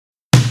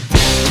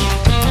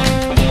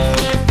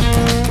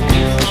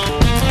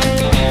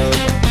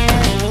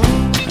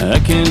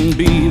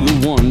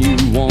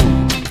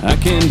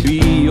can be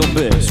your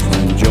best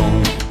friend,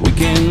 John. We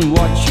can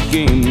watch a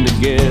game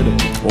together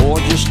or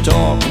just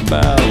talk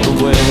about the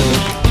weather.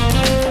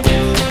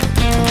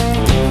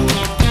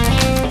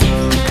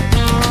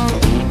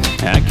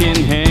 I can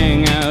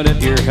hang out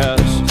at your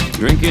house,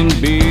 drinking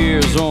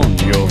beers on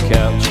your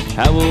couch.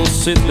 I will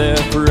sit there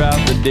throughout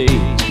the day.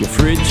 Your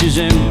fridge is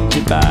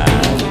empty by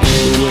the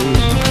way.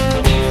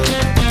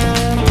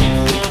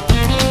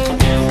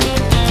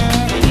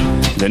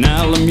 Then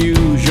I'll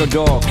amuse your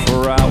dog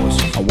for hours.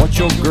 I'll watch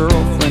your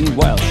girlfriend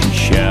while she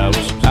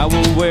showers. I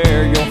will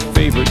wear your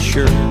favorite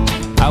shirt.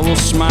 I will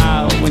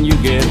smile when you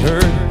get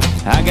hurt.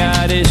 I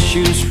got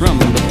issues from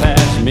the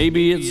past.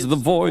 Maybe it's the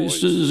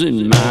voices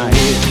in my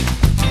head.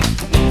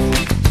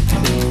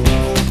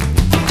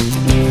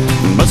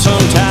 But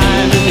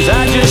sometimes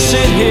I just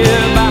sit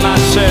here by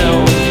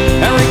myself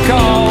and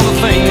recall the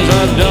things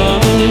I've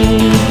done.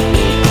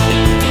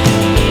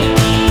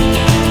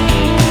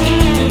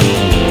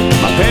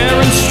 My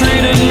parents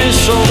treated me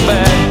so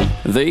bad,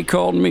 they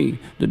called me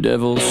the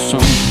devil's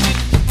son.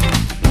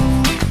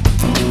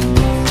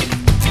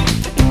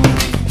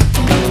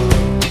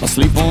 I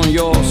sleep on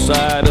your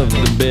side of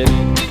the bed.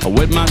 I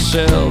wet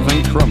myself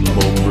and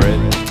crumble bread.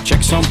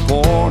 Check some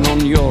porn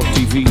on your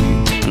TV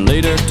and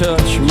later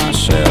touch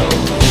myself,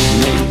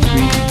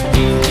 maybe.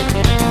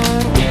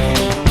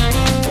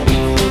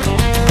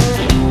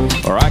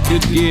 Or I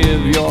could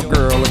give your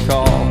girl a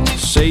call.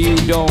 Say you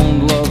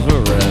don't love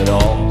her at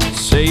all.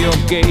 Say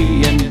you're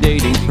gay and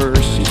dating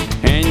Percy,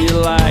 and you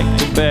like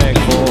to beg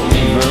for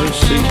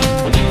mercy.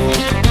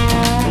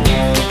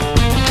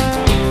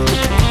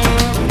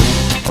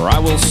 Or I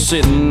will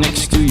sit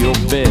next to your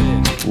bed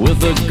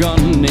with a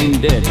gun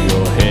aimed at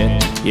your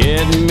head.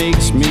 Yeah, it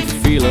makes me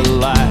feel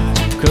alive,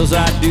 'cause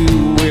I do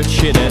weird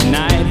shit at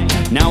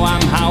night. Now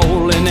I'm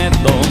howling at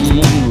the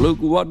moon. Look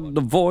what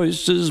the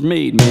voices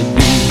made me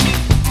do.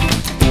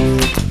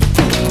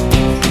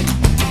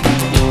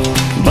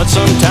 But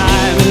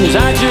sometimes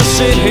I just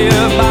sit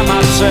here by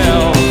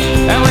myself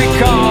and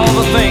recall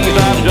the things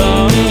I've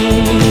done.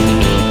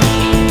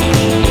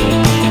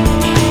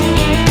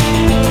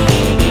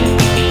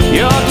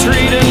 You're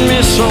treating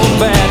me so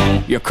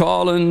bad, you're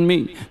calling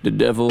me the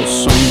devil's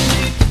son.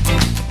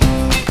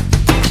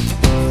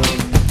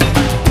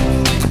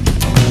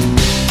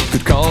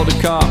 Could call the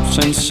cops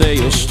and say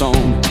you're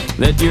stoned,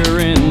 that you're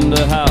in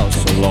the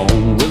house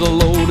alone with a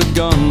loaded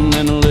gun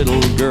and a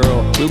little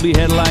girl. We'll be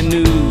headline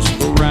news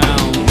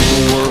around the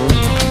world.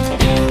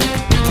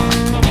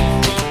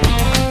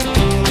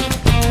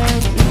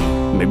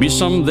 Maybe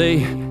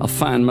someday I'll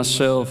find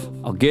myself,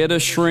 I'll get a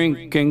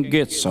shrink and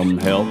get some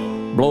help.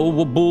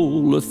 Blow a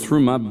bullet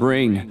through my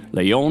brain,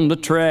 lay on the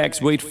tracks,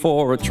 wait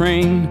for a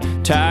train,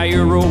 tie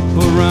a rope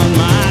around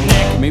my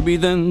neck. Maybe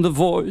then the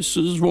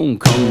voices won't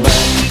come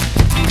back.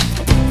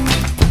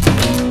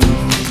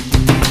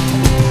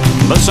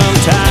 But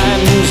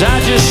sometimes I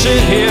just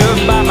sit here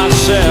by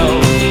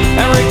myself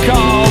and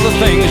recall the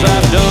things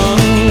I've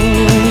done.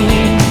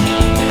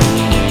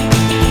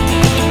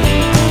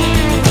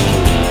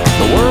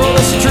 The world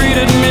has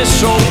treated me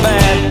so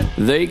bad,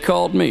 they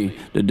called me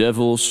the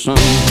devil's son.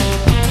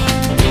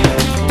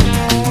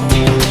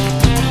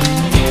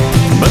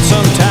 But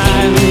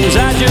sometimes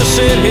I just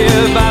sit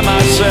here by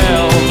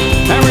myself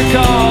and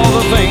recall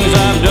the things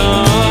I've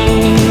done.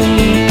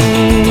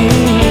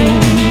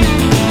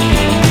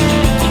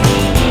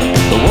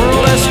 The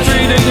world has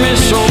treated me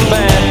so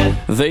bad,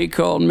 they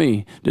called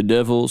me the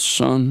devil's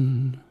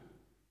son.